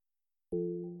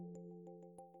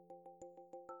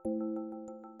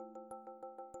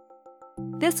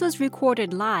This was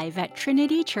recorded live at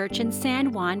Trinity Church in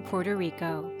San Juan, Puerto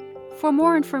Rico. For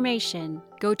more information,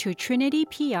 go to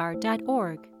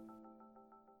trinitypr.org.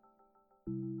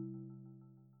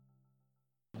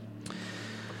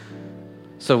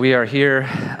 So we are here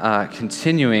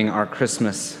continuing our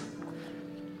Christmas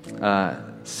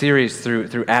series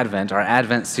through Advent, our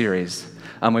Advent series.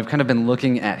 We've kind of been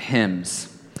looking at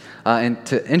hymns. And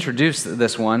to introduce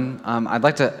this one, I'd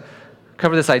like to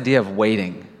cover this idea of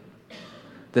waiting,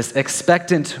 this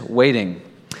expectant waiting.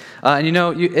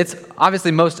 It's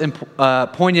obviously most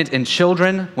poignant in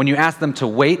children. When you ask them to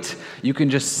wait, you can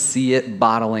just see it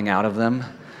bottling out of them.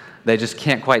 They just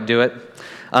can't quite do it.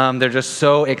 They're just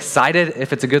so excited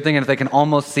if it's a good thing and if they can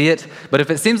almost see it. But if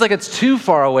it seems like it's too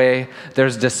far away,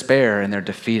 there's despair and they're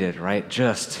defeated, right?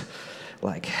 Just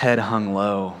like head hung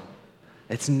low.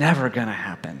 It's never going to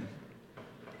happen.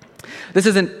 This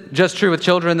isn't just true with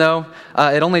children, though.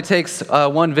 It only takes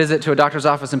one visit to a doctor's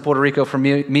office in Puerto Rico for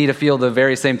me to feel the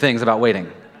very same things about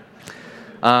waiting.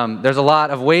 There's a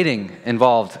lot of waiting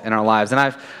involved in our lives.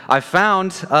 And I've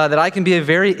found that I can be a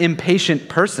very impatient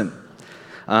person.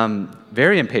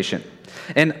 Very impatient.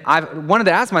 And I've wanted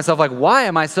to ask myself, why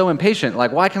am I so impatient?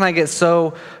 Why can I get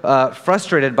so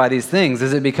frustrated by these things?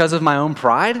 Is it because of my own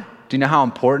pride? Do you know how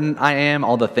important I am,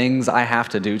 all the things I have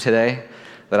to do today,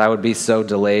 that I would be so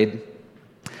delayed?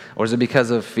 Or is it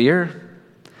because of fear?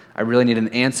 I really need an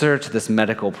answer to this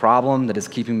medical problem that is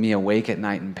keeping me awake at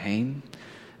night in pain,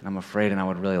 and I'm afraid and I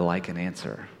would really like an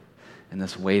answer. And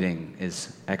this waiting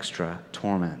is extra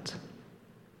torment.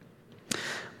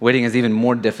 Waiting is even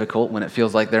more difficult when it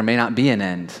feels like there may not be an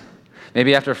end.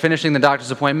 Maybe after finishing the doctor's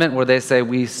appointment where they say,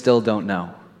 we still don't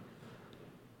know.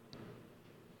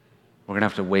 We're going to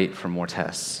have to wait for more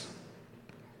tests.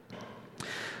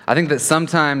 I think that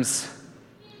sometimes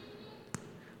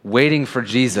waiting for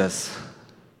Jesus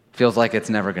feels like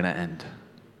it's never going to end.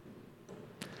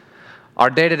 Our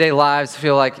day-to-day lives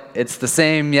feel like it's the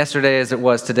same yesterday as it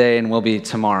was today and will be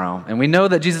tomorrow. And we know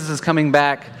that Jesus is coming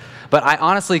back, but I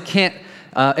honestly can't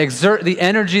exert the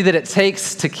energy that it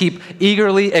takes to keep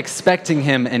eagerly expecting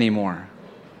him anymore.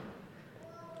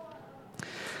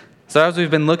 So as we've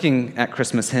been looking at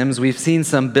Christmas hymns, we've seen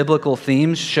some biblical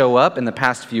themes show up in the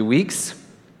past few weeks.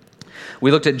 We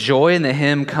looked at joy in the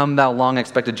hymn, Come Thou Long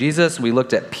Expected Jesus. We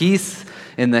looked at peace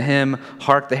in the hymn,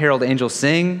 Hark the Herald Angels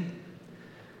Sing.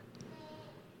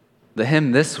 The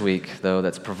hymn this week, though,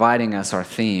 that's providing us our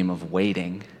theme of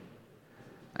waiting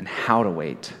and how to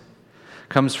wait,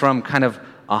 comes from kind of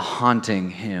a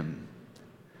haunting hymn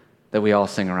that we all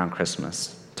sing around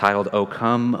Christmas, titled, O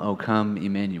Come,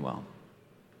 Emmanuel.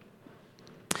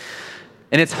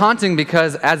 And it's haunting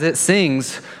because as it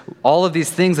sings, all of these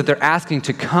things that they're asking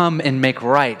to come and make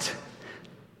right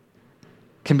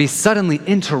can be suddenly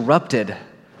interrupted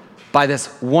by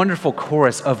this wonderful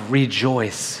chorus of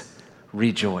rejoice,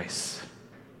 rejoice.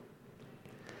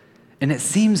 And it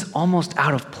seems almost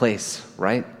out of place,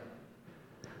 right?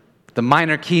 The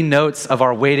minor key notes of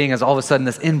our waiting is all of a sudden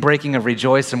this inbreaking of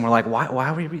rejoice, and we're like, why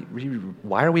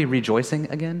are we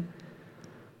rejoicing again?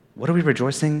 What are we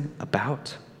rejoicing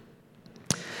about?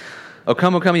 O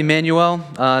come, Emmanuel.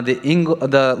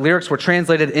 The lyrics were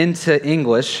translated into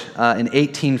English in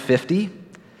 1850.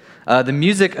 The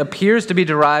music appears to be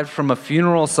derived from a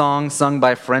funeral song sung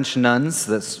by French nuns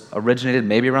that's originated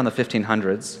maybe around the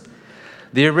 1500s.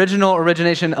 The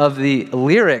origination of the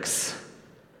lyrics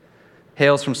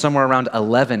hails from somewhere around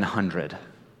 1100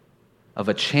 of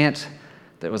a chant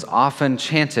that was often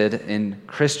chanted in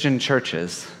Christian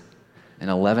churches in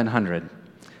 1100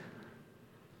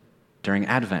 during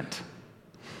Advent.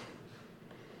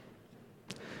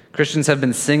 Christians have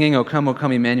been singing O come,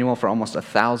 Emmanuel for almost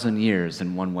 1,000 years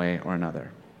in one way or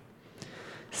another,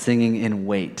 singing in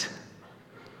wait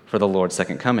for the Lord's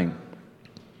second coming.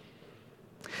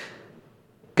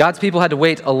 God's people had to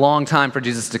wait a long time for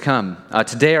Jesus to come.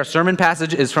 Today, our sermon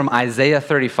passage is from Isaiah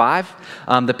 35.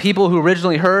 The people who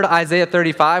originally heard Isaiah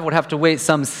 35 would have to wait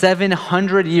some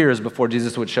 700 years before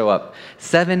Jesus would show up.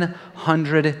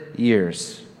 700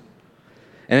 years.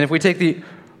 And if we take the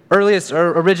earliest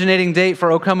or originating date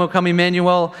for O come,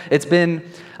 Emmanuel, it's been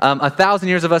 1,000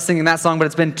 years of us singing that song, but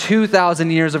it's been 2,000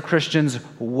 years of Christians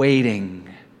waiting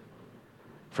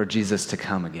for Jesus to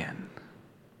come again.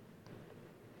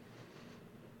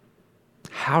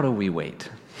 How do we wait?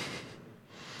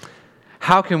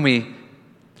 How can we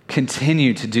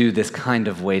continue to do this kind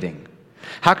of waiting?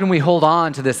 How can we hold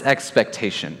on to this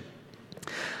expectation?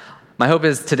 My hope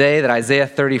is today that Isaiah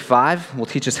 35 will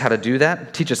teach us how to do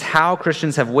that, teach us how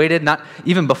Christians have waited, not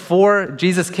even before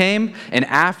Jesus came and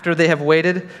after they have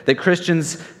waited, that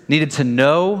Christians needed to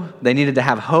know, they needed to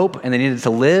have hope, and they needed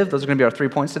to live. Those are going to be our 3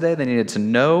 points today. They needed to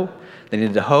know, they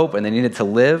needed to hope, and they needed to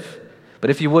live. But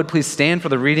if you would, please stand for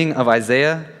the reading of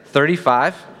Isaiah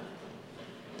 35.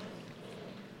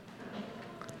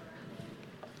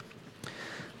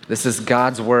 This is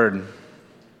God's word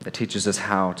that teaches us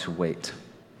how to wait.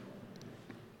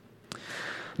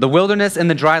 The wilderness and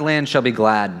the dry land shall be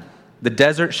glad. The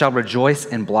desert shall rejoice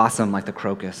and blossom like the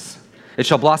crocus. It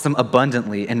shall blossom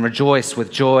abundantly and rejoice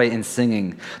with joy and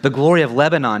singing. The glory of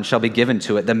Lebanon shall be given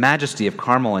to it, the majesty of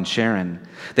Carmel and Sharon.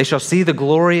 They shall see the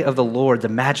glory of the Lord, the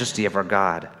majesty of our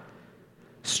God.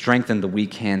 Strengthen the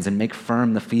weak hands and make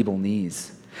firm the feeble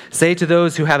knees. Say to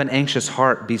those who have an anxious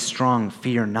heart, be strong,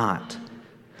 fear not.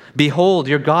 Behold,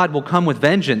 your God will come with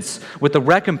vengeance, with the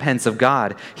recompense of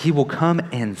God. He will come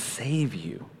and save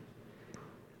you.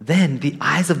 Then the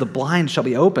eyes of the blind shall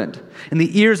be opened, and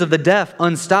the ears of the deaf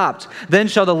unstopped. Then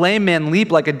shall the lame man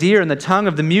leap like a deer, and the tongue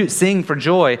of the mute sing for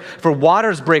joy. For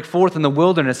waters break forth in the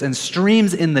wilderness, and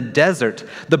streams in the desert.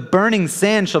 The burning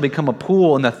sand shall become a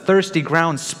pool, and the thirsty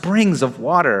ground springs of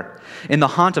water. In the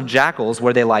haunt of jackals,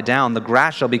 where they lie down, the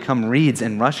grass shall become reeds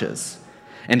and rushes.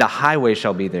 And a highway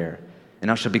shall be there,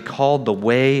 and it shall be called the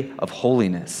way of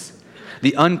holiness.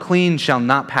 The unclean shall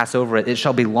not pass over it. It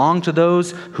shall belong to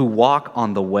those who walk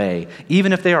on the way.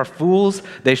 Even if they are fools,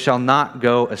 they shall not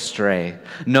go astray.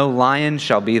 No lion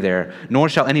shall be there, nor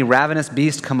shall any ravenous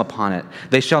beast come upon it.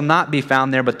 They shall not be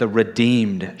found there, but the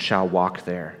redeemed shall walk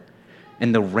there.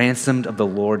 And the ransomed of the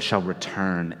Lord shall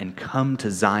return and come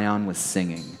to Zion with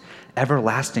singing.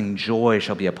 Everlasting joy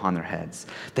shall be upon their heads.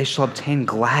 They shall obtain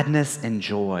gladness and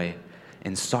joy,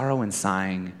 and sorrow and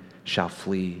sighing shall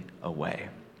flee away.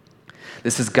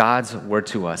 This is God's word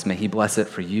to us. May he bless it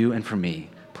for you and for me.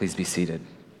 Please be seated.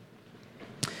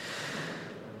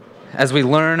 As we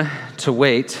learn to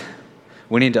wait,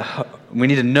 we need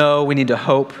to know, we need to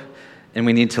hope, and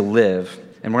we need to live.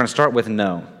 And we're going to start with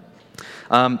know.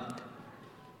 I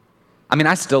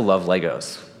still love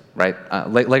Legos, right?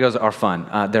 Legos are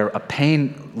fun. They're a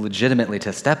pain legitimately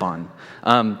to step on.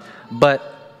 But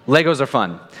Legos are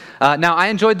fun. Now, I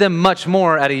enjoyed them much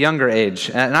more at a younger age.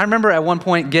 And I remember at one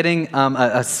point getting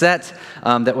a set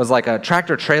that was like a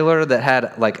tractor trailer that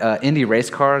had like Indy race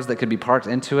cars that could be parked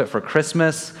into it for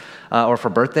Christmas or for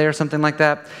birthday or something like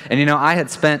that. And, I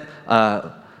had spent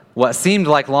what seemed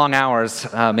like long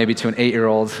hours, maybe to an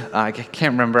 8-year-old. I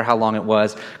can't remember how long it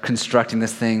was, constructing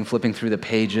this thing, flipping through the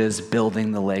pages,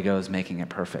 building the Legos, making it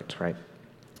perfect, right?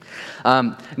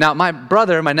 Now, my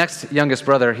brother, my next youngest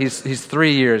brother, he's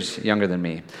 3 years younger than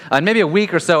me. And maybe a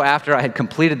week or so after I had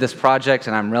completed this project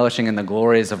and I'm relishing in the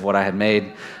glories of what I had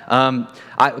made,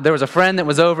 there was a friend that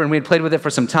was over and we had played with it for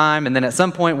some time, and then at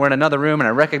some point we're in another room and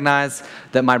I recognized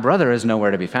that my brother is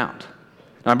nowhere to be found.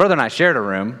 Now, my brother and I shared a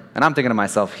room, and I'm thinking to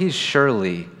myself, he's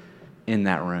surely in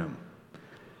that room.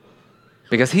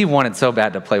 Because he wanted so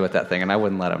bad to play with that thing, and I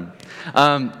wouldn't let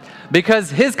him.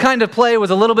 Because his kind of play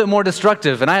was a little bit more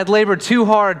destructive, and I had labored too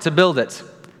hard to build it.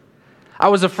 I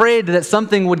was afraid that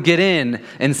something would get in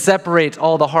and separate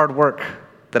all the hard work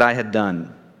that I had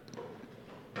done.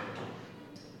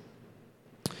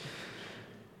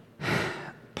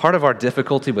 Part of our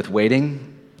difficulty with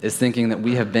waiting is thinking that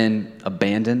we have been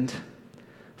abandoned,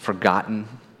 forgotten,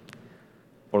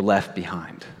 or left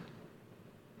behind.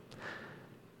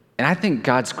 And I think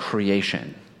God's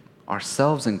creation,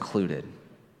 ourselves included,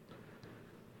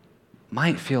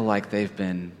 might feel like they've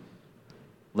been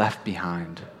left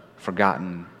behind,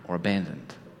 forgotten, or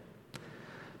abandoned.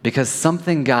 Because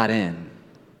something got in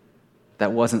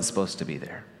that wasn't supposed to be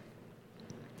there.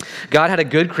 God had a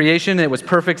good creation, and it was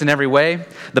perfect in every way.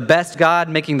 The best God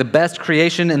making the best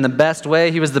creation in the best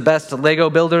way. He was the best Lego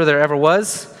builder there ever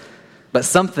was. But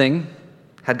something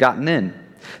had gotten in.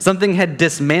 Something had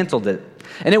dismantled it.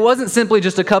 And it wasn't simply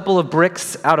just a couple of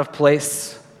bricks out of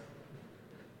place.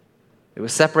 It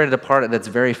was separated apart at its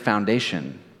very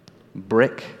foundation,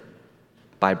 brick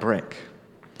by brick.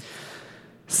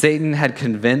 Satan had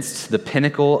convinced the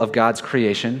pinnacle of God's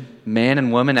creation, man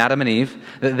and woman, Adam and Eve,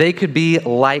 that they could be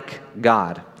like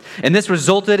God. And this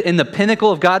resulted in the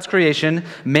pinnacle of God's creation,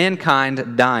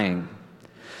 mankind dying.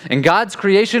 And God's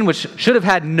creation, which should have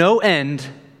had no end,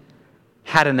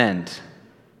 had an end.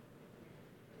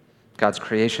 God's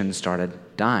creation started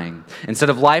dying.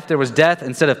 Instead of life, there was death.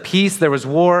 Instead of peace, there was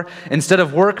war. Instead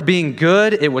of work being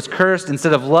good, it was cursed.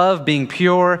 Instead of love being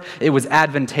pure, it was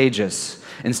advantageous.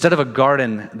 Instead of a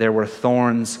garden, there were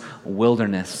thorns,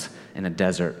 wilderness, and a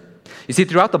desert. You see,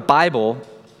 throughout the Bible,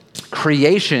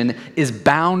 Creation is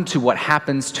bound to what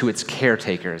happens to its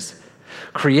caretakers.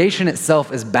 Creation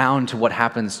itself is bound to what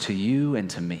happens to you and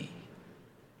to me.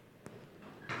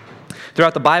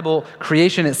 Throughout the Bible,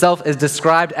 creation itself is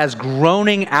described as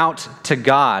groaning out to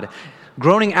God,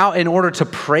 groaning out in order to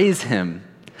praise Him.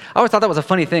 I always thought that was a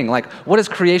funny thing. Like, what does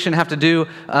creation have to do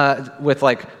with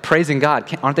like praising God?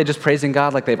 Aren't they just praising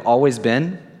God like they've always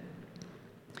been?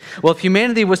 Well, if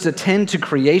humanity was to tend to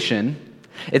creation,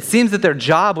 it seems that their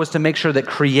job was to make sure that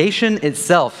creation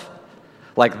itself,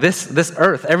 like this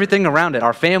earth, everything around it,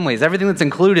 our families, everything that's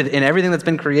included in everything that's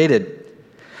been created,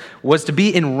 was to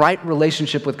be in right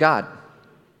relationship with God.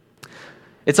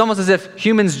 It's almost as if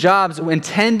humans' jobs when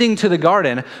tending to the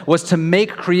garden was to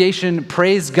make creation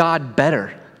praise God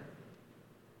better.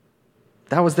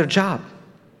 That was their job.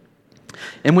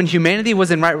 And when humanity was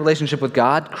in right relationship with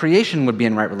God, creation would be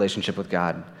in right relationship with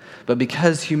God. But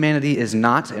because humanity is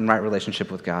not in right relationship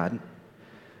with God,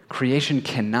 creation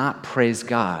cannot praise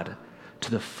God to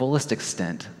the fullest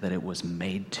extent that it was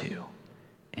made to.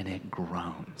 And it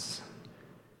groans.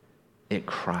 It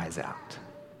cries out.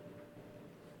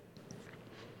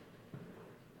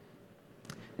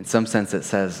 In some sense, it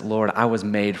says, Lord, I was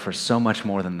made for so much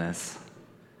more than this,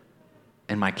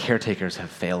 and my caretakers have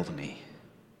failed me.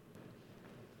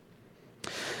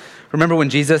 Remember when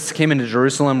Jesus came into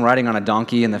Jerusalem riding on a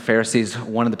donkey and the Pharisees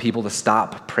wanted the people to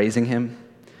stop praising him?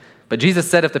 But Jesus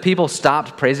said if the people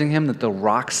stopped praising him, that the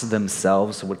rocks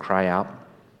themselves would cry out.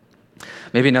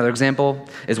 Maybe another example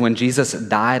is when Jesus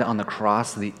died on the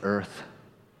cross, the earth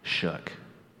shook.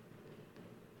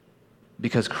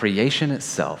 Because creation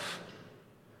itself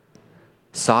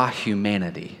saw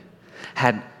humanity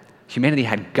had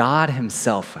God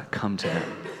himself come to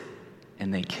them,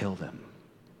 and they killed him.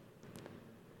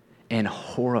 And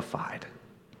horrified,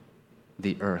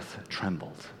 the earth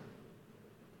trembled.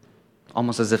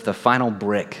 Almost as if the final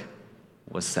brick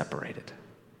was separated,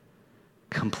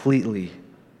 completely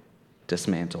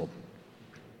dismantled.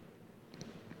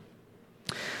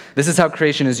 This is how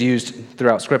creation is used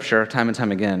throughout Scripture, time and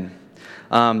time again.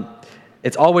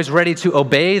 It's always ready to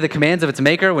obey the commands of its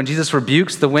maker. When Jesus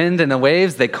rebukes the wind and the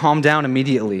waves, they calm down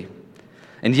immediately.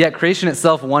 And yet creation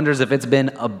itself wonders if it's been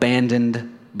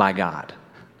abandoned by God.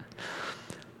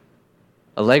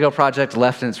 A Lego project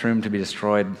left in its room to be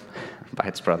destroyed by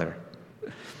its brother.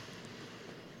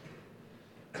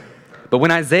 But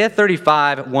when Isaiah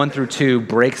 35, 1 through 2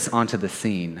 breaks onto the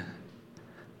scene,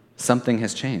 something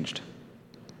has changed.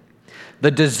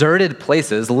 The deserted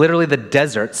places, literally the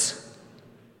deserts,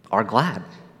 are glad.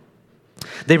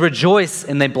 They rejoice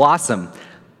and they blossom.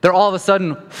 They're all of a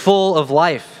sudden full of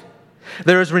life.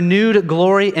 There is renewed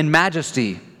glory and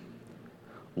majesty.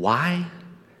 Why?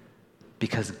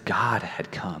 Because God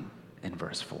had come in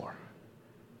verse 4.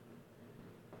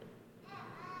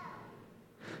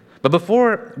 But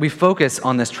before we focus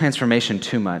on this transformation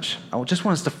too much, I just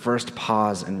want us to first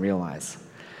pause and realize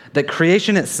that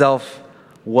creation itself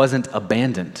wasn't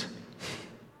abandoned.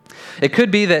 It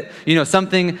could be that,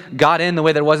 something got in the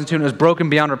way that it wasn't to, and it was broken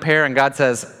beyond repair, and God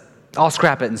says, I'll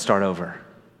scrap it and start over.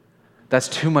 That's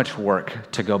too much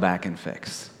work to go back and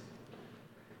fix.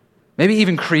 Maybe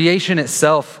even creation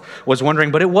itself was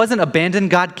wondering, but it wasn't abandoned.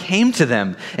 God came to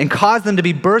them and caused them to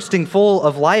be bursting full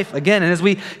of life again. And as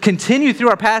we continue through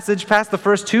our passage, past the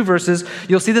first 2 verses,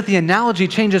 you'll see that the analogy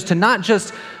changes to not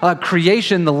just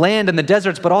creation, the land and the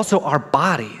deserts, but also our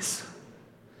bodies.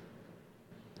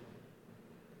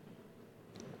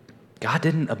 God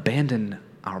didn't abandon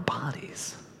our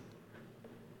bodies,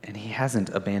 and he hasn't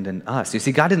abandoned us. You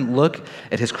see, God didn't look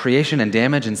at his creation and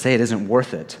damage and say it isn't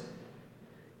worth it.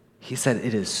 He said,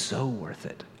 it is so worth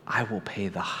it. I will pay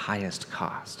the highest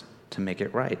cost to make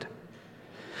it right.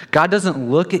 God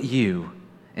doesn't look at you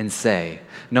and say,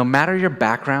 no matter your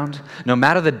background, no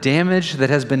matter the damage that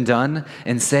has been done,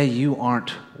 and say you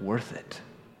aren't worth it.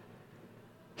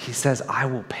 He says, I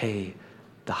will pay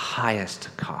the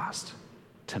highest cost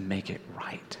to make it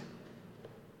right.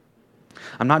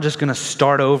 I'm not just going to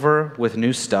start over with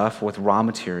new stuff, with raw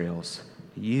materials.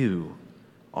 You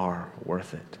are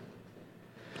worth it.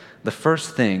 The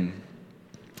first thing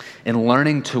in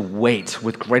learning to wait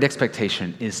with great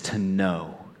expectation is to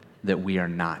know that we are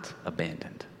not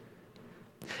abandoned.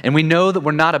 And we know that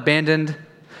we're not abandoned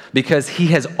because he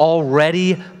has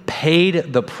already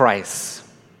paid the price.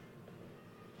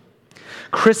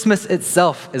 Christmas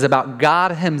itself is about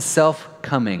God himself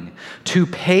coming to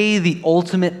pay the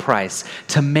ultimate price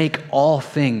to make all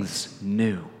things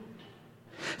new.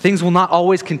 Things will not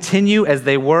always continue as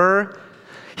they were.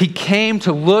 He came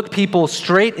to look people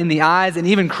straight in the eyes and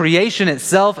even creation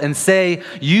itself and say,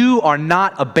 you are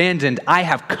not abandoned. I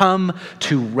have come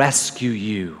to rescue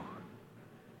you.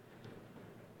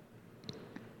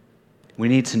 We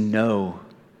need to know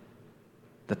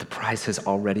that the price has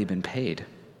already been paid.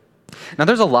 Now,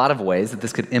 there's a lot of ways that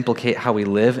this could implicate how we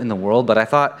live in the world, but I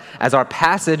thought as our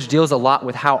passage deals a lot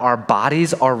with how our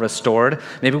bodies are restored,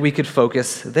 maybe we could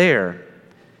focus there.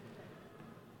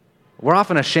 We're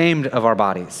often ashamed of our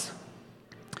bodies.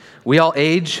 We all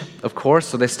age, of course,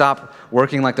 so they stop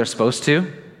working like they're supposed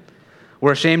to.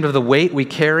 We're ashamed of the weight we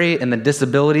carry and the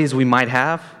disabilities we might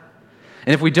have.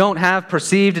 And if we don't have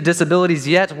perceived disabilities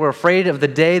yet, we're afraid of the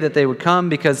day that they would come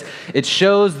because it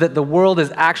shows that the world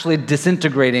is actually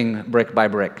disintegrating brick by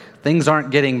brick. Things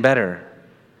aren't getting better.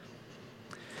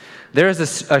 There is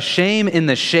a shame in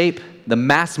the shape, the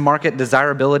mass market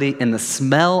desirability, and the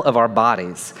smell of our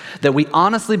bodies that we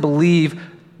honestly believe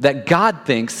that God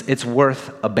thinks it's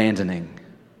worth abandoning.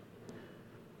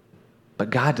 But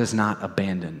God does not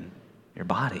abandon your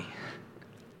body.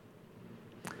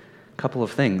 A couple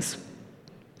of things.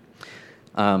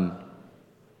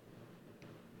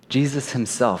 Jesus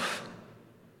himself,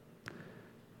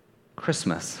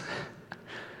 Christmas,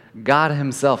 God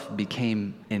himself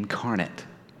became incarnate.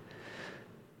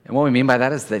 And what we mean by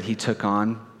that is that he took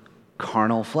on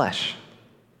carnal flesh,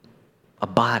 a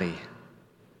body.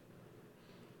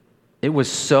 It was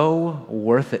so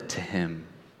worth it to him,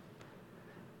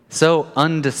 so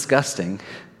undisgusting,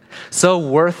 so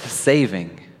worth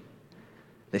saving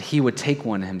that he would take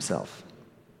one himself.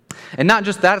 And not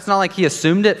just that, it's not like he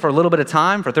assumed it for a little bit of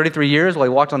time, for 33 years while he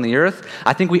walked on the earth.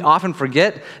 I think we often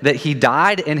forget that he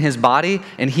died in his body,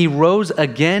 and he rose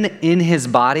again in his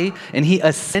body, and he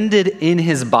ascended in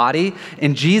his body,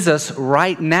 and Jesus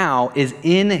right now is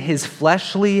in his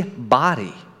fleshly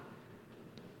body.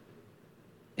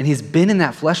 And he's been in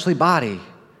that fleshly body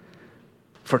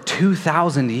for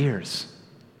 2,000 years.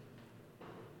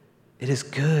 It is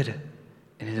good,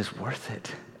 and it is worth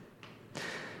it.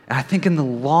 And I think in the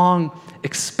long,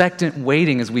 expectant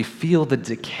waiting as we feel the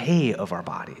decay of our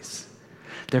bodies,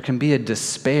 there can be a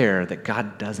despair that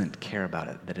God doesn't care about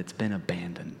it, that it's been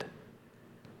abandoned.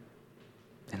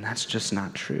 And that's just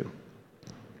not true.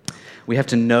 We have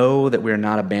to know that we are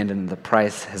not abandoned. The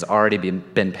price has already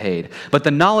been paid. But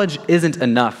the knowledge isn't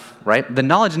enough, right? The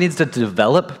knowledge needs to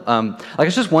develop.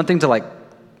 It's just one thing to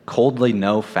coldly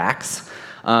know facts.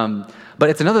 But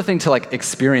it's another thing to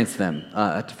experience them,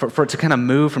 for it to kind of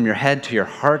move from your head to your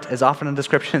heart is often a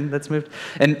description that's moved.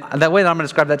 And that way that I'm going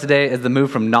to describe that today is the move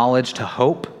from knowledge to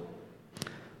hope.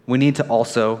 We need to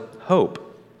also hope.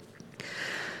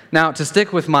 Now, to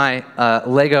stick with my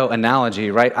Lego analogy,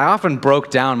 right? I often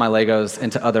broke down my Legos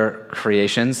into other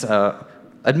creations,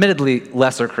 admittedly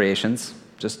lesser creations,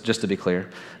 just to be clear,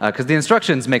 because the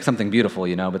instructions make something beautiful,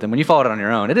 but then when you follow it on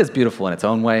your own, it is beautiful in its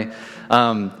own way,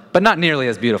 but not nearly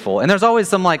as beautiful. And there's always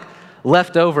some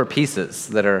leftover pieces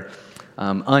that are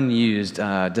unused,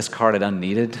 discarded,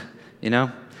 unneeded,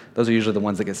 Those are usually the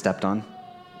ones that get stepped on.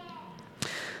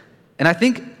 And I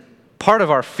think part of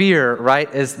our fear,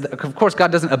 right, is, of course,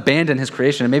 God doesn't abandon his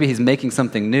creation, and maybe he's making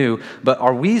something new, but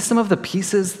are we some of the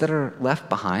pieces that are left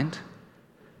behind?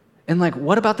 And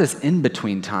what about this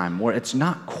in-between time where it's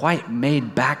not quite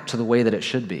made back to the way that it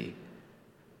should be?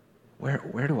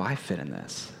 Where do I fit in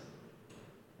this?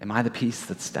 Am I the piece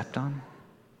that's stepped on?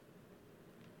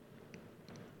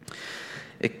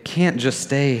 It can't just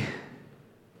stay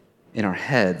in our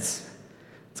heads.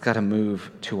 It's got to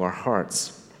move to our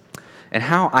hearts. And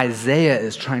how Isaiah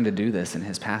is trying to do this in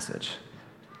his passage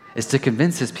is to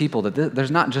convince his people that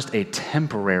there's not just a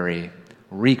temporary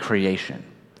recreation.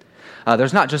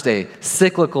 There's not just a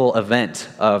cyclical event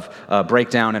of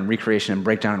breakdown and recreation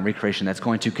that's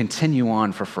going to continue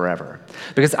on for forever.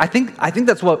 Because I think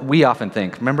that's what we often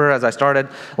think. Remember, as I started,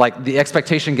 the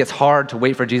expectation gets hard to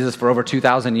wait for Jesus for over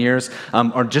 2,000 years,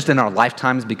 or just in our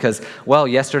lifetimes because,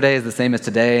 yesterday is the same as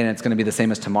today and it's going to be the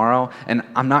same as tomorrow. And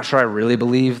I'm not sure I really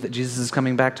believe that Jesus is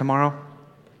coming back tomorrow.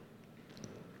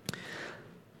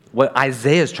 What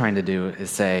Isaiah is trying to do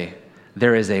is say,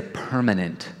 there is a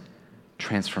permanent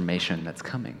transformation that's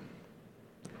coming.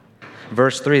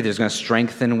 Verse 3, there's going to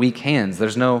strengthen weak hands.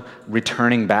 There's no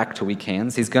returning back to weak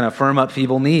hands. He's going to firm up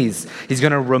feeble knees. He's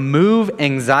going to remove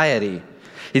anxiety.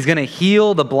 He's going to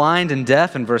heal the blind and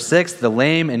deaf in verse 6, the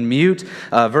lame and mute.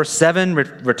 Verse 7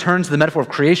 returns to the metaphor of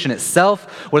creation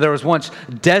itself, where there was once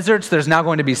deserts, there's now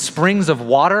going to be springs of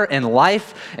water and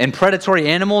life, and predatory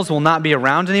animals will not be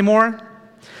around anymore,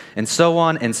 and so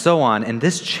on and so on. And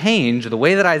this change, the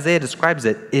way that Isaiah describes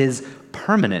it, is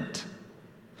permanent.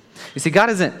 You see, God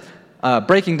isn't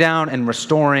breaking down and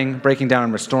restoring,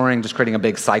 just creating a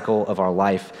big cycle of our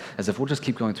life as if we'll just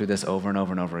keep going through this over and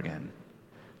over and over again.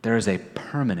 There is a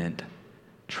permanent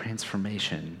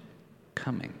transformation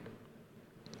coming.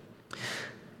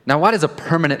 Now, why does a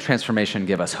permanent transformation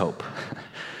give us hope?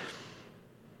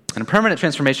 And a permanent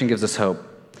transformation gives us hope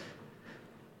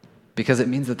because it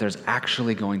means that there's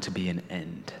actually going to be an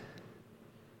end.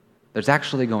 There's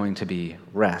actually going to be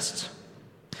rest.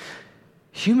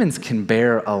 Humans can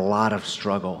bear a lot of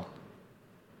struggle,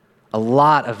 a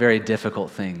lot of very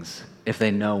difficult things if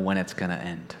they know when it's going to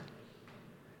end.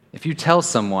 If you tell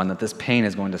someone that this pain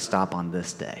is going to stop on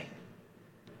this day,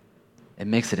 it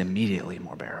makes it immediately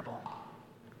more bearable.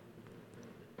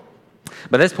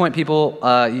 By this point, people,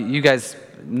 you guys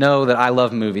know that I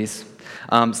love movies.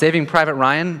 Saving Private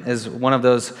Ryan is one of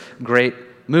those great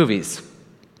movies.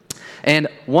 And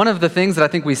one of the things that I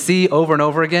think we see over and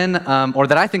over again, or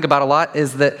that I think about a lot,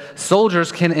 is that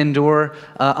soldiers can endure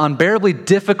unbearably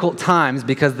difficult times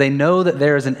because they know that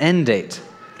there is an end date.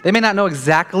 They may not know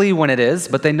exactly when it is,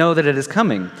 but they know that it is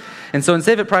coming. And so in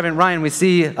Saving Private Ryan, we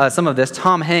see some of this.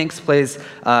 Tom Hanks plays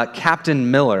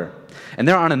Captain Miller, and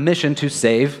they're on a mission to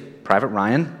save Private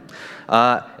Ryan.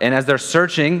 And as they're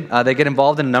searching, they get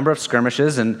involved in a number of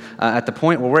skirmishes. And at the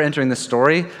point where we're entering this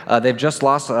story, they've just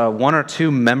lost one or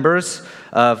two members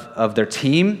of their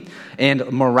team,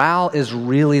 and morale is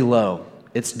really low.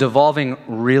 It's devolving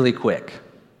really quick.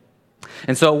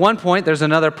 And so at one point, there's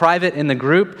another private in the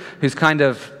group who's kind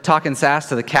of talking sass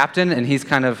to the captain, and he's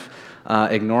kind of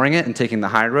ignoring it and taking the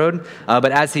high road.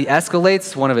 But as he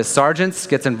escalates, one of his sergeants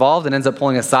gets involved and ends up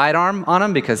pulling a sidearm on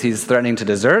him because he's threatening to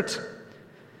desert.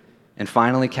 And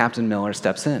finally, Captain Miller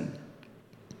steps in.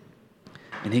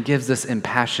 And he gives this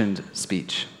impassioned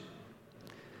speech.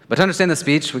 But to understand the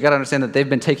speech, we got to understand that they've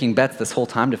been taking bets this whole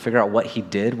time to figure out what he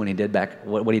did when he did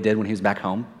what he did when he was back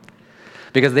home.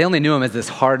 Because they only knew him as this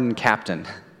hardened captain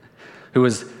who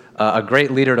was a great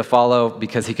leader to follow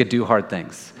because he could do hard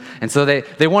things. And so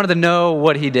they wanted to know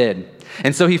what he did.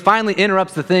 And so he finally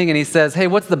interrupts the thing and he says, "Hey,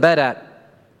 what's the bet at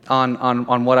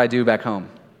on what I do back home?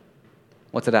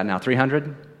 What's it at now,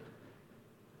 300?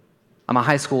 I'm a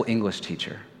high school English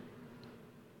teacher."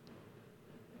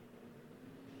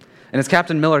 And as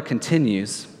Captain Miller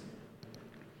continues,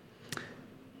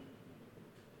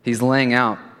 he's laying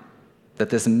out that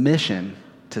this mission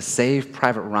to save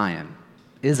Private Ryan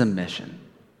is a mission,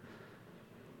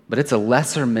 but it's a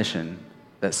lesser mission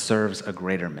that serves a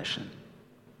greater mission.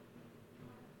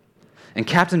 And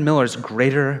Captain Miller's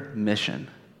greater mission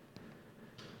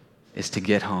is to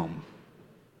get home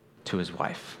to his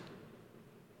wife.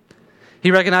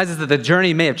 He recognizes that the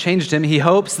journey may have changed him. He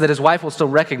hopes that his wife will still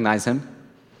recognize him.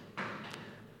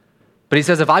 But he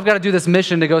says, if I've got to do this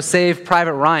mission to go save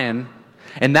Private Ryan,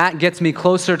 and that gets me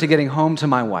closer to getting home to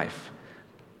my wife,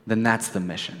 then that's the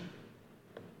mission.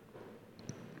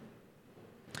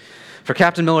 For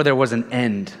Captain Miller, there was an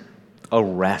end, a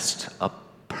rest, a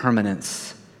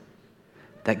permanence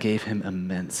that gave him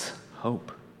immense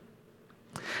hope.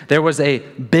 There was a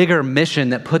bigger mission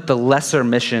that put the lesser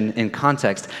mission in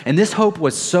context. And this hope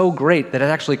was so great that it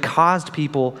actually caused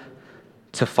people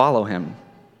to follow him.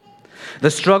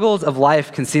 The struggles of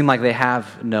life can seem like they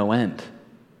have no end.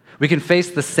 We can face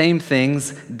the same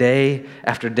things day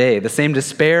after day, the same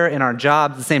despair in our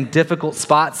jobs, the same difficult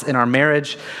spots in our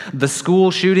marriage, the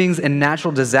school shootings and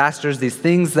natural disasters, these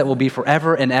things that will be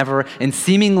forever and ever and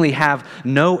seemingly have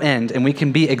no end. And we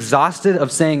can be exhausted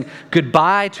of saying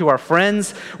goodbye to our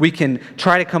friends. We can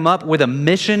try to come up with a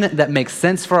mission that makes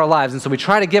sense for our lives. And so we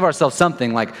try to give ourselves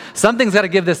something like, something's got to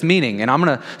give this meaning, and I'm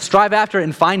going to strive after it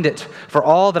and find it for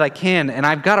all that I can. And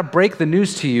I've got to break the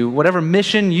news to you. Whatever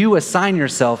mission you assign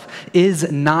yourself is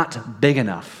not big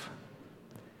enough.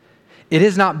 It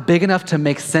is not big enough to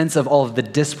make sense of all of the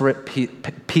disparate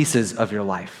pieces of your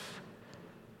life.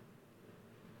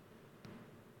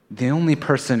 The only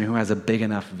person who has a big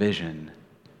enough vision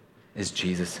is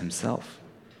Jesus himself.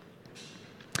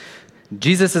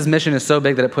 Jesus' mission is so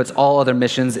big that it puts all other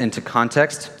missions into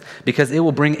context because it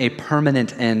will bring a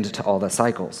permanent end to all the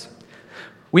cycles.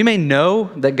 We may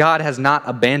know that God has not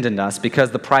abandoned us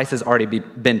because the price has already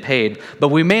been paid, but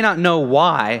we may not know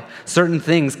why certain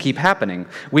things keep happening.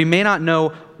 We may not know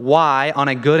why, on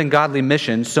a good and godly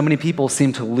mission, so many people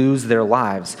seem to lose their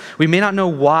lives. We may not know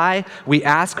why we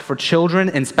ask for children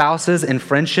and spouses and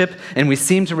friendship, and we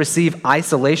seem to receive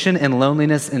isolation and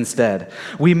loneliness instead.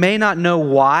 We may not know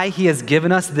why He has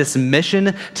given us this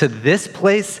mission to this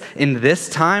place in this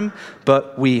time,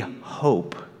 but we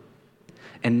hope.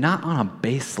 And not on a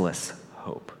baseless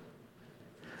hope,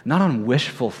 not on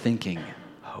wishful thinking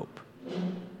hope,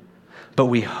 but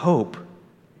we hope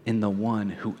in the one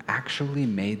who actually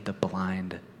made the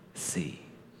blind see.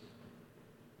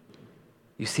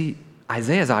 You see,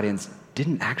 Isaiah's audience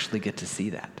didn't actually get to see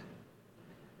that.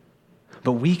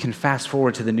 But we can fast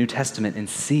forward to the New Testament and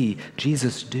see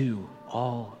Jesus do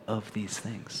all of these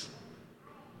things.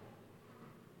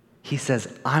 He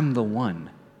says, I'm the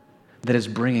one that is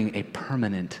bringing a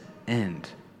permanent end.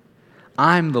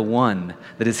 I'm the one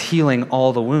that is healing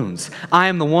all the wounds. I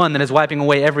am the one that is wiping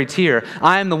away every tear.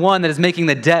 I am the one that is making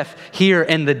the deaf hear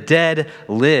and the dead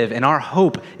live. And our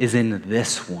hope is in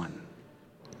this one.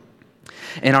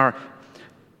 And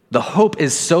the hope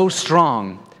is so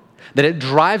strong that it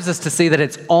drives us to say that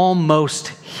it's almost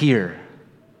here.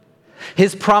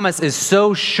 His promise is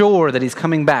so sure that he's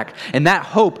coming back, and that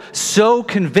hope so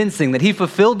convincing that he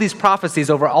fulfilled these prophecies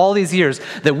over all these years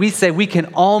that we say we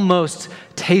can almost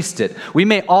taste it. We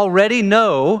may already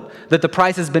know that the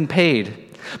price has been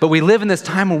paid, but we live in this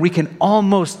time where we can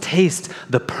almost taste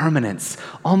the permanence,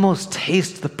 almost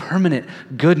taste the permanent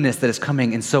goodness that is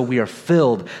coming, and so we are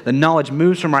filled. The knowledge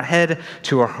moves from our head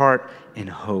to our heart in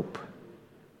hope.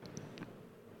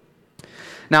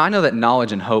 Now, I know that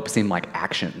knowledge and hope seem like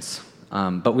actions.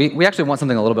 But we actually want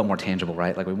something a little bit more tangible,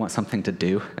 right? Like we want something to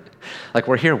do. Like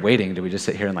we're here waiting. Do we just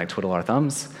sit here and like twiddle our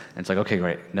thumbs? And it's like, okay,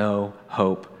 great. No,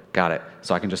 hope, got it.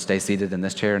 So I can just stay seated in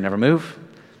this chair and never move?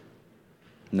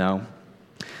 No.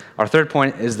 Our third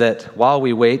point is that while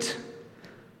we wait,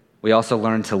 we also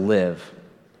learn to live.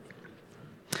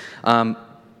 I'm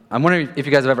wondering if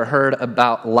you guys have ever heard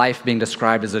about life being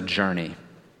described as a journey.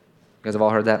 You guys have all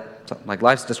heard that? Like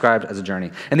life's described as a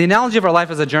journey. And the analogy of our life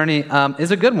as a journey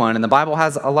is a good one, and the Bible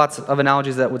has lots of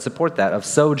analogies that would support that, of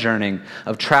sojourning,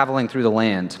 of traveling through the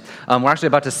land. We're actually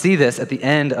about to see this at the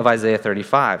end of Isaiah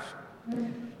 35.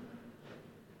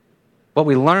 What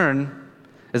we learn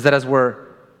is that as we're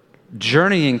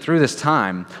journeying through this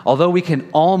time, although we can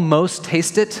almost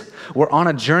taste it, we're on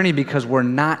a journey because we're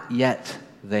not yet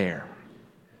there.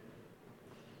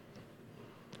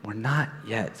 We're not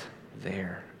yet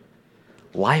there.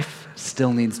 Life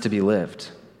still needs to be lived.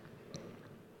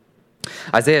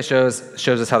 Isaiah shows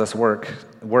us how this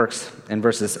works in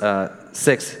verses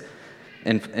 6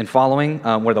 and following,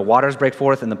 where the waters break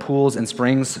forth and the pools and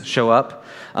springs show up.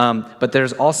 But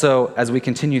there's also, as we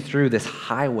continue through, this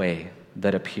highway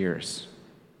that appears.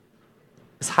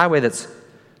 This highway that's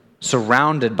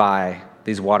surrounded by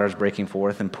these waters breaking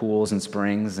forth and pools and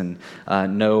springs and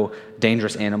no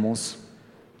dangerous animals.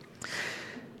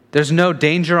 There's no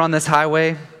danger on this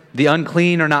highway. The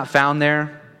unclean are not found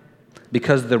there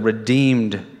because the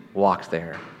redeemed walked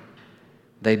there.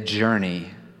 They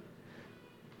journey.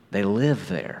 They live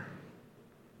there.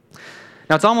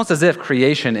 Now, it's almost as if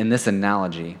creation in this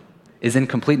analogy is in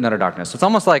complete and utter darkness. So it's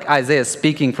almost like Isaiah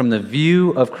speaking from the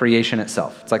view of creation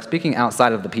itself. It's like speaking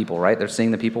outside of the people, right? They're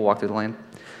seeing the people walk through the land.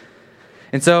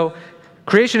 And so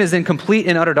creation is in complete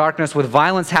and utter darkness with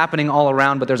violence happening all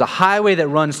around, but there's a highway that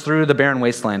runs through the barren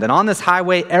wasteland. And on this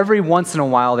highway, every once in a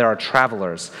while, there are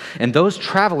travelers. And those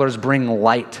travelers bring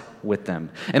light with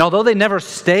them. And although they never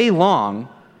stay long,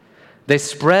 they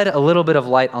spread a little bit of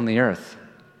light on the earth.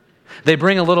 They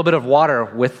bring a little bit of water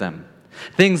with them.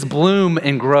 Things bloom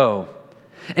and grow.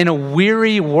 And a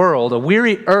weary world, a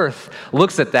weary earth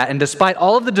looks at that, and despite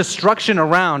all of the destruction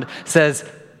around, says,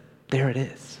 there it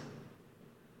is.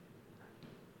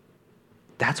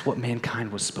 That's what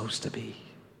mankind was supposed to be.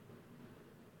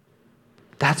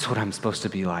 That's what I'm supposed to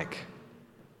be like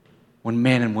when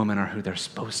man and woman are who they're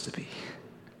supposed to be.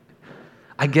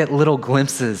 I get little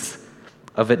glimpses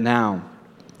of it now.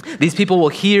 These people will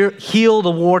heal the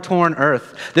war-torn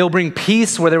earth. They'll bring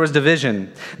peace where there was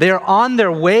division. They are on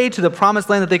their way to the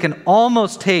promised land that they can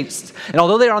almost taste. And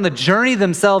although they are on the journey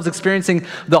themselves, experiencing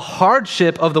the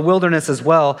hardship of the wilderness as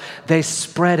well, they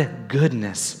spread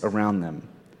goodness around them.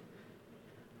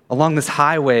 Along this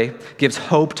highway gives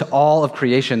hope to all of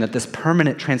creation that this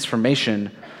permanent transformation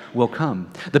will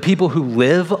come. The people who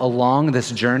live along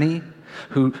this journey,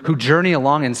 who journey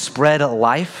along and spread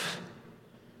life,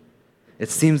 it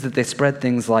seems that they spread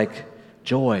things like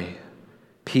joy,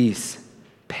 peace,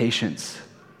 patience,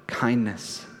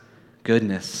 kindness,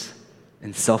 goodness,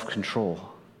 and self-control.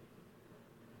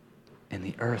 And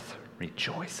the earth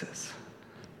rejoices.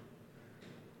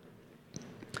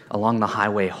 Along the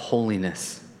highway,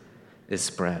 holiness is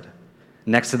spread.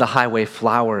 Next to the highway,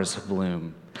 flowers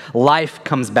bloom. Life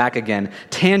comes back again.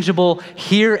 Tangible,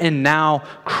 here and now,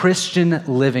 Christian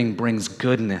living brings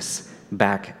goodness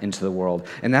back into the world.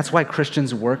 And that's why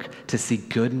Christians work to see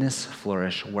goodness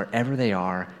flourish wherever they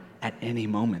are at any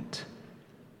moment.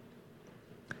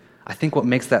 I think what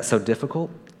makes that so difficult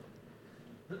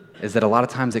is that a lot of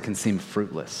times it can seem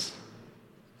fruitless.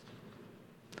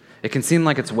 It can seem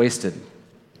like it's wasted.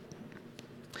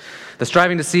 The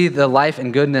striving to see the life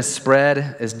and goodness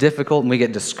spread is difficult, and we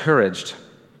get discouraged.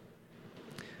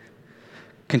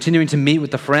 continuing to meet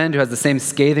with the friend who has the same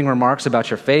scathing remarks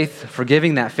about your faith,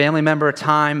 forgiving that family member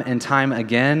time and time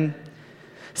again,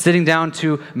 sitting down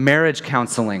to marriage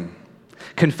counseling,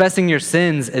 confessing your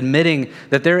sins, admitting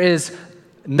that there is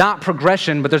not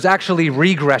progression, but there's actually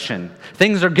regression.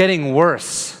 Things are getting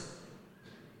worse.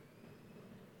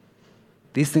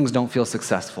 These things don't feel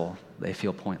successful. They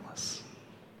feel pointless.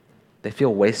 They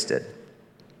feel wasted.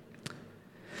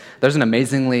 There's an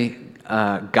amazingly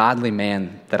godly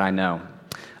man that I know,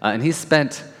 and he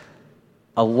spent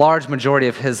a large majority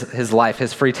of his life,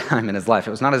 his free time in his life,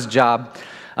 it was not his job,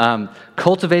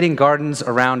 cultivating gardens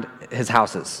around his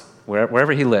houses.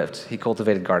 Wherever he lived, he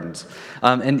cultivated gardens.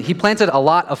 And he planted a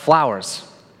lot of flowers,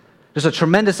 just a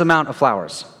tremendous amount of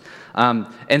flowers.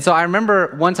 And so I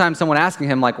remember one time someone asking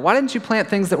him, like, why didn't you plant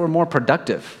things that were more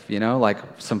productive, like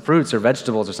some fruits or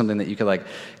vegetables or something that you could like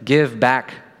give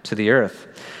back to the earth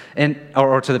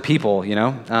or to the people,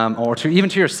 or even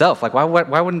to yourself. Like, why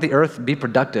wouldn't the earth be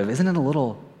productive? Isn't it a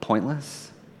little pointless?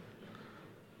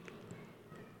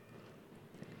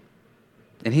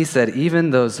 And he said, even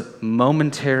those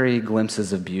momentary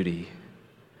glimpses of beauty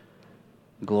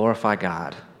glorify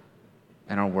God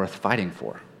and are worth fighting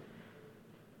for.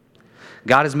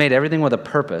 God has made everything with a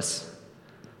purpose,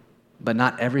 but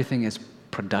not everything is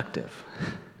productive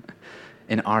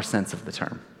in our sense of the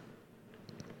term.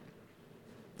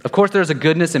 Of course, there's a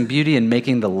goodness and beauty in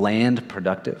making the land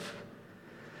productive,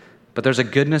 but there's a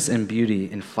goodness and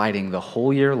beauty in fighting the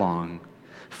whole year long,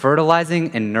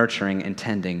 fertilizing and nurturing and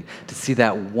tending to see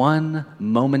that one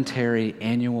momentary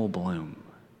annual bloom.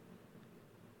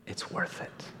 It's worth it.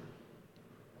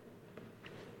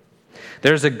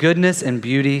 There's a goodness and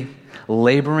beauty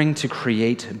laboring to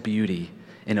create beauty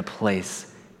in a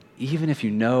place, even if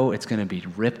you know it's going to be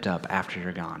ripped up after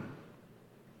you're gone.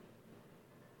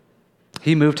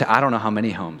 He moved to I don't know how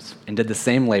many homes and did the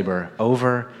same labor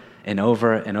over and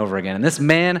over and over again. And this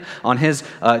man on his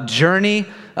journey,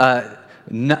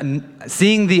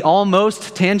 seeing the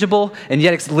almost tangible and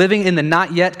yet living in the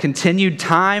not yet, continued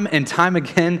time and time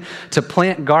again to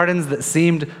plant gardens that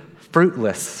seemed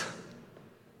fruitless.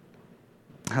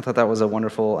 I thought that was a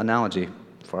wonderful analogy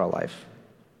for our life.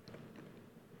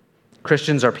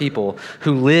 Christians are people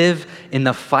who live in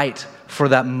the fight for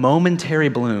that momentary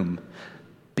bloom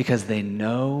because they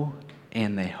know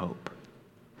and they hope.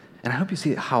 And I hope you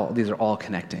see how these are all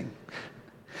connecting.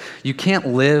 You can't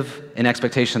live in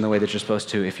expectation the way that you're supposed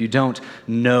to if you don't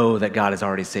know that God has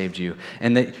already saved you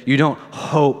and that you don't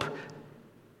hope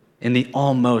in the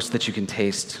almost that you can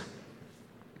taste.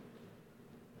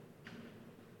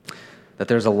 That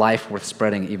there's a life worth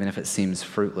spreading even if it seems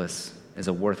fruitless is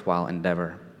a worthwhile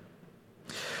endeavor.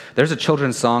 There's a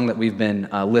children's song that we've been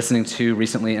listening to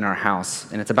recently in our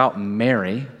house, and it's about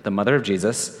Mary, the mother of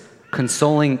Jesus,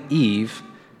 consoling Eve,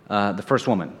 the first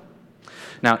woman.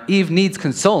 Now, Eve needs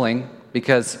consoling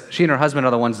because she and her husband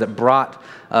are the ones that brought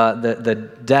the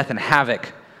death and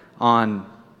havoc on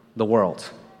the world.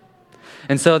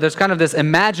 And so there's kind of this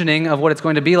imagining of what it's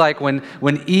going to be like when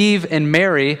Eve and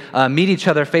Mary meet each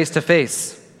other face to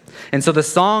face. And so the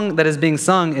song that is being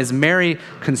sung is Mary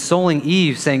consoling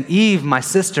Eve, saying, Eve, my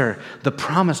sister, the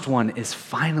promised one is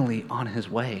finally on his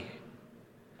way.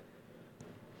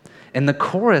 And the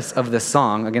chorus of this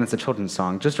song, again, it's a children's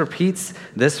song, just repeats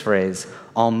this phrase,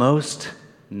 almost,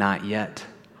 not yet,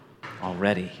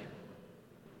 already.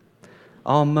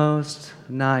 Almost,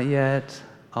 not yet,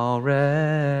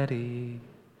 already.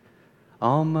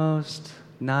 Almost,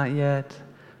 not yet,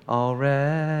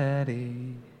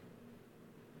 already.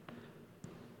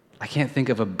 I can't think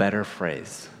of a better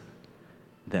phrase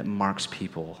that marks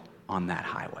people on that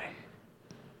highway.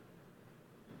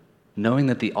 Knowing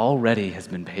that the already has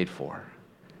been paid for,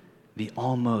 the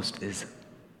almost is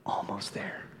almost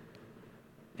there.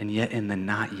 And yet in the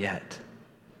not yet,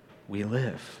 we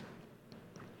live.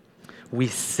 We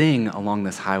sing along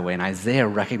this highway, and Isaiah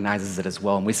recognizes it as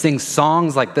well. And we sing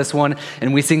songs like this one,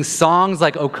 and we sing songs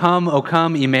like O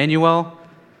come, Emmanuel,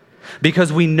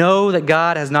 because we know that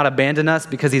God has not abandoned us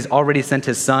because he's already sent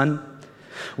his son.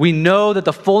 We know that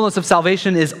the fullness of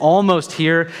salvation is almost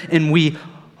here, and we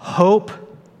hope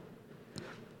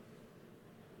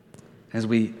as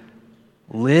we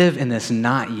live in this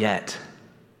not yet,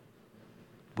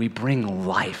 we bring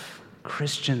life,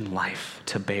 Christian life,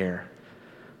 to bear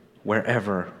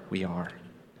wherever we are.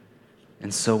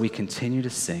 And so we continue to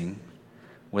sing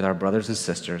with our brothers and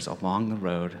sisters along the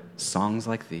road songs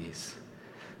like these,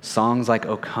 songs like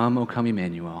O come,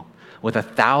 Emmanuel, with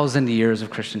 1,000 years of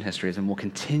Christian histories, and we'll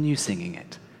continue singing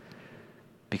it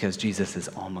because Jesus is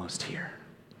almost here.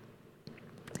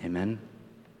 Amen.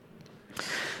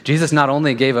 Jesus not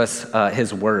only gave us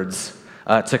his words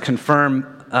to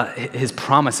confirm his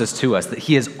promises to us, that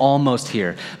he is almost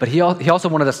here. But he also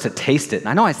wanted us to taste it. And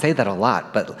I know I say that a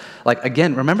lot, but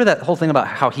again, remember that whole thing about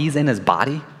how he's in his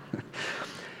body?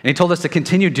 And he told us to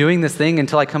continue doing this thing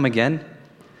until I come again.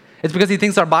 It's because he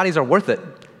thinks our bodies are worth it.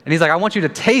 And he's like, I want you to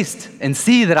taste and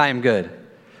see that I am good.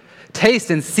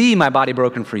 Taste and see my body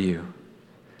broken for you.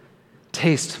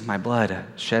 Taste my blood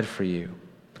shed for you.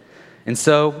 And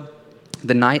so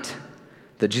the night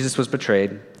that Jesus was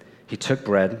betrayed, he took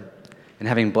bread, and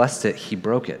having blessed it, he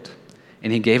broke it.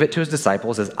 And he gave it to his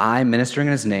disciples, as I, ministering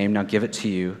in his name, now give it to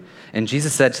you. And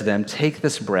Jesus said to them, take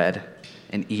this bread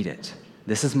and eat it.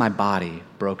 This is my body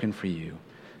broken for you.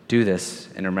 Do this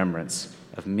in remembrance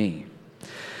of me.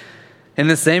 In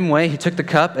the same way, he took the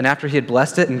cup, and after he had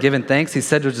blessed it and given thanks, he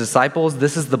said to his disciples,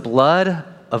 this is the blood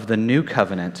of the new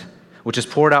covenant, which is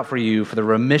poured out for you for the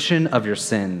remission of your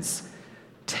sins.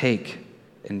 Take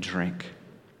and drink.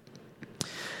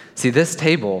 See, this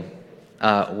table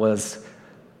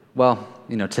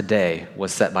today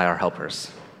was set by our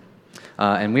helpers.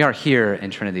 And we are here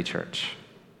in Trinity Church.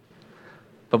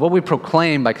 But what we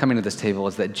proclaim by coming to this table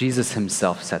is that Jesus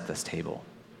himself set this table.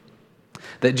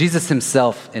 That Jesus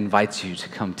himself invites you to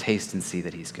come taste and see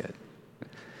that he's good.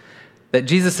 That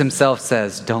Jesus himself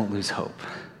says, don't lose hope.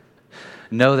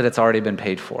 Know that it's already been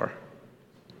paid for.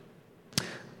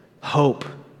 Hope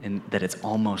in that it's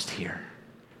almost here.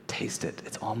 Taste it.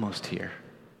 It's almost here.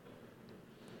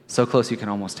 So close you can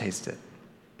almost taste it.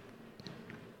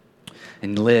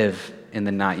 And live in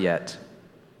the not yet.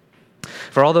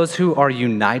 For all those who are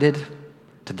united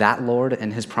to that Lord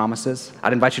and his promises,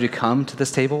 I'd invite you to come to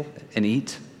this table and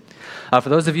eat. For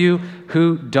those of you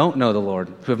who don't know the Lord,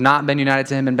 who have not been united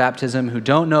to him in baptism, who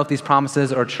don't know if these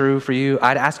promises are true for you,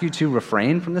 I'd ask you to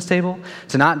refrain from this table,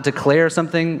 to not declare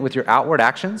something with your outward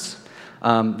actions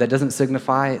that doesn't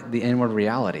signify the inward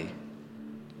reality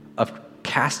of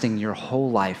casting your whole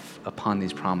life upon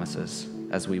these promises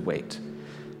as we wait.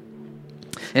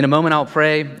 In a moment, I'll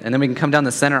pray, and then we can come down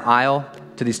the center aisle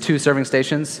to these two serving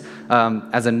stations.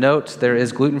 As a note, there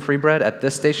is gluten-free bread at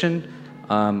this station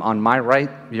on my right,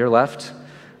 your left.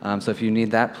 So if you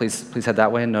need that, please head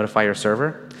that way and notify your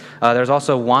server. There's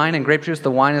also wine and grape juice.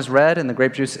 The wine is red and the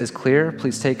grape juice is clear.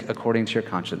 Please take according to your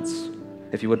conscience.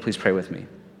 If you would, please pray with me.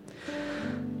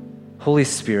 Holy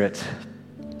Spirit,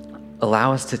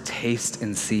 allow us to taste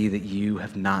and see that you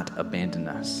have not abandoned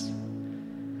us,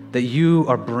 that you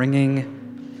are bringing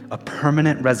a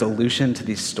permanent resolution to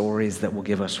these stories that will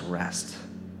give us rest,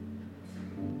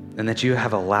 and that you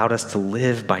have allowed us to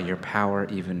live by your power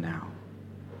even now.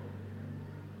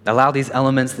 Allow these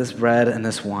elements, this bread and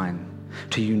this wine,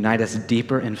 to unite us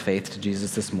deeper in faith to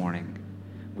Jesus this morning.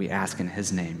 We ask in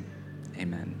his name,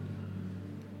 amen.